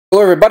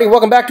Hello everybody,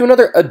 welcome back to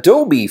another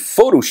Adobe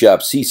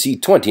Photoshop CC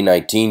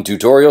 2019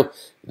 tutorial.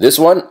 This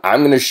one, I'm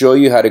going to show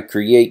you how to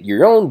create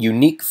your own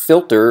unique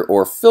filter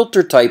or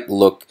filter type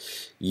look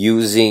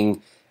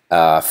using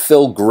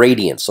fill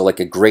gradients, so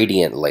like a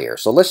gradient layer.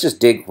 So let's just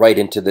dig right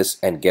into this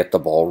and get the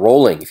ball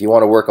rolling. If you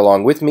want to work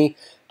along with me,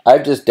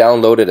 I've just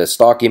downloaded a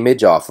stock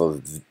image off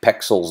of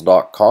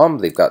Pexels.com.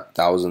 They've got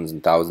thousands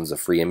and thousands of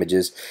free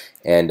images,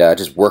 and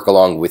just work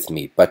along with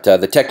me. But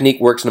the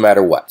technique works no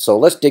matter what. So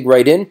let's dig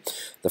right in.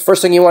 The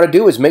first thing you want to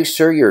do is make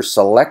sure you're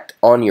select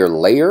on your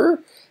layer,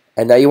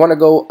 and now you want to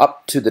go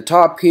up to the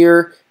top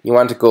here. You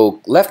want to go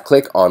left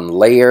click on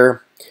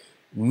layer,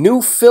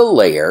 new fill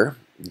layer,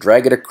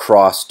 drag it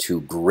across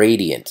to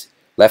gradient.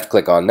 Left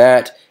click on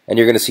that, and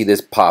you're going to see this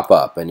pop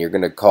up, and you're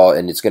going to call,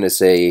 and it's going to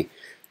say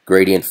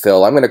gradient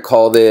fill. I'm going to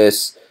call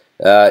this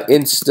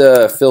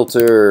Insta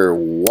Filter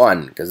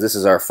 1 because this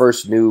is our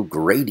first new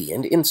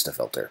gradient Insta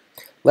Filter.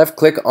 Left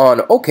click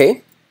on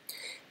OK,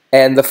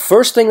 and the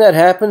first thing that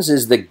happens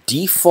is the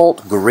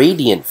default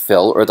gradient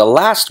fill, or the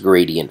last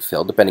gradient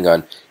fill, depending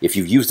on if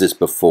you've used this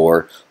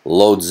before,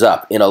 loads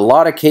up. In a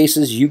lot of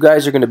cases, you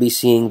guys are going to be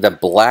seeing the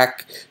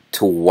black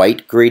to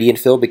white gradient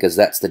fill because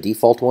that's the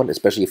default one,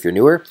 especially if you're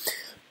newer.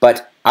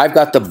 But I've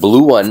got the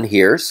blue one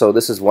here, so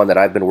this is one that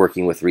I've been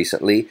working with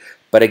recently.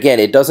 But again,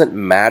 it doesn't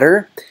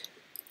matter.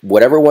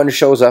 Whatever one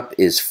shows up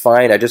is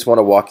fine. I just want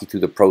to walk you through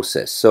the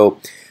process. So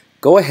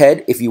go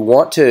ahead. If you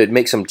want to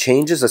make some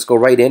changes, let's go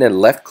right in and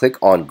left click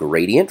on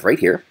gradient right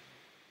here.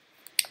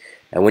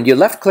 And when you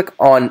left click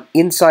on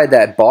inside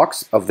that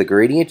box of the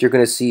gradient, you're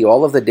going to see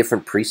all of the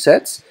different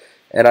presets.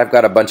 And I've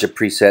got a bunch of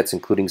presets,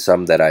 including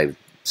some that I've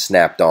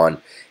snapped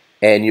on.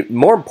 And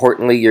more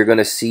importantly, you're going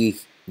to see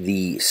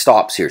the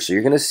stops here. So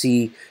you're going to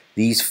see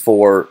these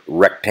four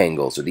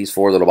rectangles, or these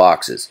four little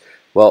boxes.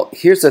 Well,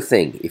 here's the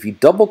thing. If you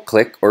double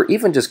click, or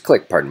even just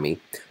click,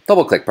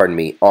 double click,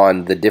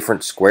 on the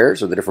different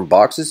squares or the different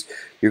boxes,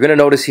 you're going to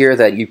notice here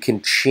that you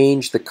can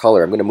change the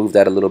color. I'm going to move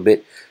that a little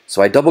bit.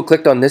 So I double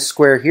clicked on this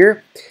square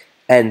here,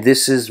 and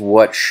this is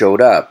what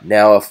showed up.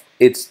 Now, if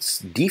it's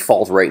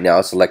default right now,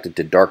 selected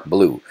to dark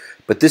blue,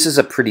 but this is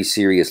a pretty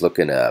serious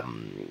looking,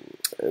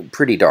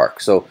 pretty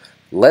dark. So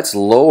let's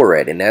lower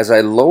it, and as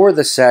I lower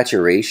the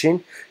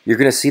saturation, you're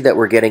going to see that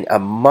we're getting a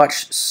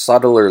much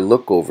subtler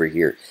look over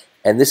here.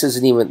 And this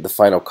isn't even the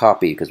final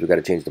copy because we've got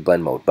to change the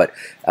blend mode. But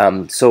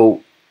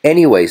so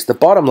anyways, the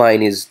bottom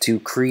line is to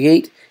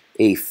create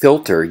a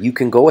filter. You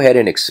can go ahead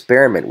and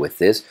experiment with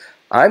this.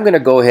 I'm going to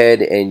go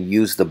ahead and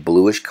use the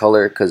bluish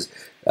color because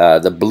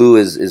the blue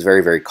is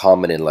very, very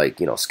common in,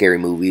 like, you know, scary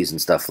movies and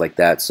stuff like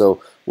that.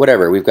 So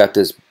whatever, we've got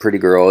this pretty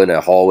girl in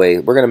a hallway.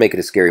 We're going to make it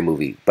a scary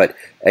movie. But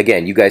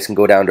again, you guys can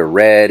go down to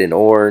red and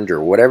orange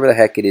or whatever the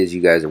heck it is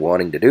you guys are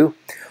wanting to do.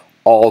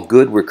 All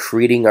good. We're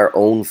creating our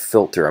own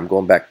filter. I'm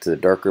going back to the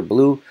darker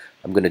blue.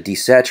 I'm going to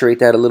desaturate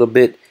that a little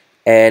bit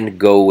and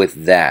go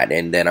with that.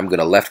 And then I'm going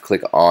to left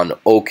click on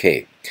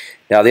OK.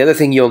 Now the other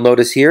thing you'll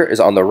notice here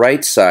is on the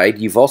right side,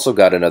 you've also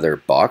got another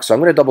box. So I'm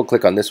going to double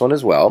click on this one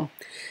as well.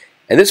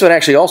 And this one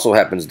actually also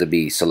happens to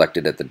be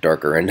selected at the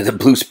darker end of the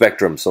blue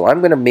spectrum. So I'm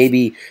going to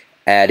maybe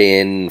add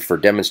in, for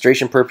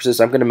demonstration purposes,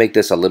 I'm going to make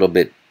this a little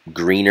bit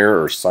greener,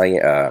 or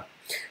a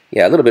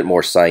little bit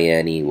more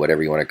cyan-y,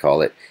 whatever you want to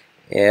call it.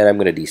 And I'm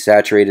going to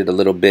desaturate it a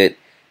little bit.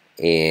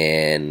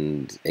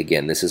 And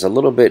again, this is a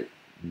little bit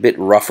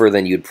rougher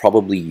than you'd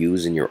probably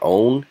use in your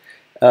own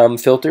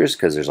filters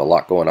because there's a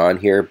lot going on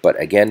here.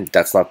 But again,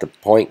 that's not the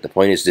point. The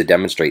point is to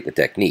demonstrate the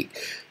technique.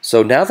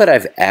 So now that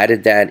I've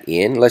added that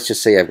in, let's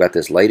just say I've got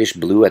this lightish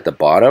blue at the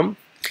bottom,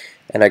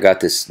 and I got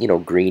this, you know,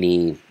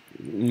 greeny,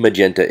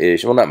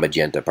 magenta-ish, well, not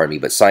magenta, pardon me,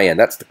 but cyan.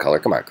 That's the color.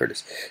 Come on,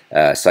 Curtis.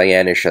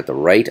 Cyanish at the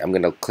right. I'm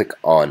going to click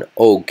on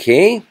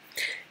OK.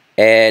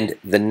 And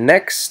the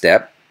next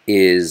step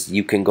is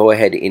you can go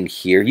ahead in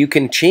here. You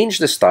can change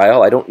the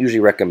style. I don't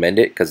usually recommend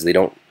it because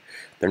they're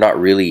not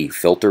really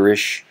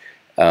filterish.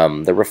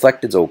 The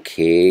reflected's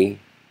okay,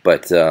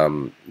 but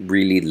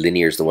really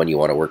linear is the one you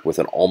want to work with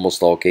in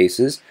almost all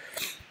cases.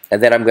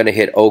 And then I'm going to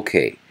hit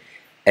OK.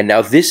 And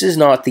now this is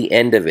not the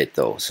end of it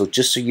though. So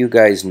just so you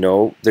guys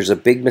know, there's a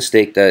big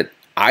mistake that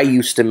I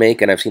used to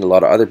make, and I've seen a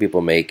lot of other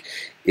people make,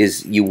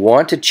 is you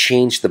want to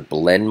change the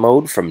blend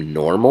mode from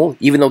normal.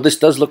 Even though this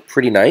does look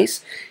pretty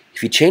nice,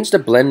 if you change the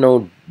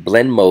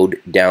blend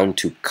mode down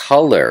to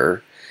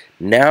color,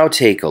 now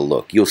take a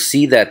look. You'll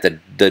see that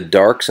the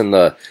darks and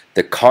the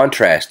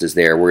contrast is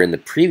there, where in the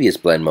previous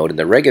blend mode, in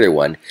the regular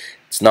one,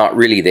 it's not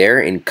really there.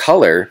 In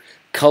color,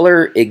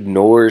 color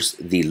ignores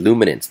the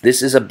luminance.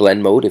 This is a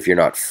blend mode if you're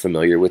not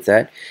familiar with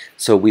that.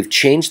 So we've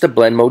changed the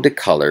blend mode to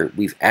color.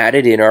 We've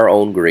added in our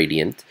own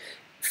gradient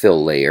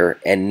fill layer,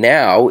 and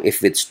now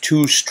if it's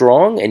too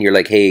strong and you're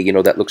like, hey, you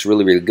know, that looks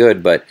really, really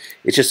good, but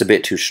it's just a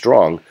bit too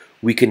strong,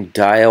 we can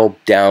dial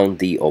down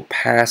the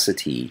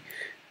opacity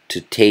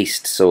to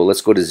taste. So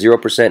let's go to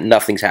 0%.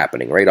 Nothing's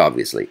happening, right?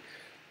 Obviously.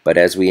 But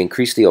as we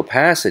increase the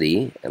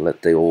opacity and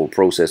let the old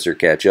processor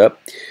catch up,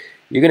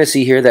 you're going to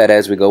see here that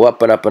as we go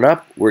up and up and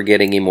up, we're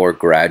getting a more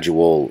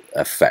gradual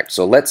effect.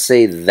 So let's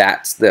say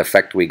that's the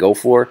effect we go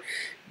for.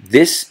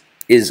 This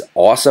is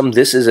awesome.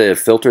 This is a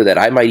filter that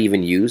I might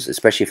even use,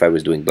 especially if I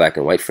was doing black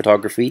and white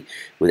photography,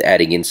 with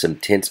adding in some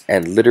tints,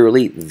 and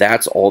literally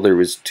that's all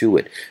there is to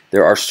it.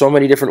 There are so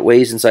many different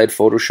ways inside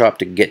Photoshop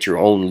to get your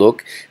own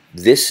look.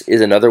 This is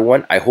another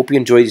one. I hope you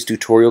enjoyed this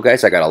tutorial,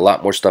 guys. I got a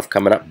lot more stuff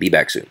coming up. Be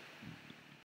back soon.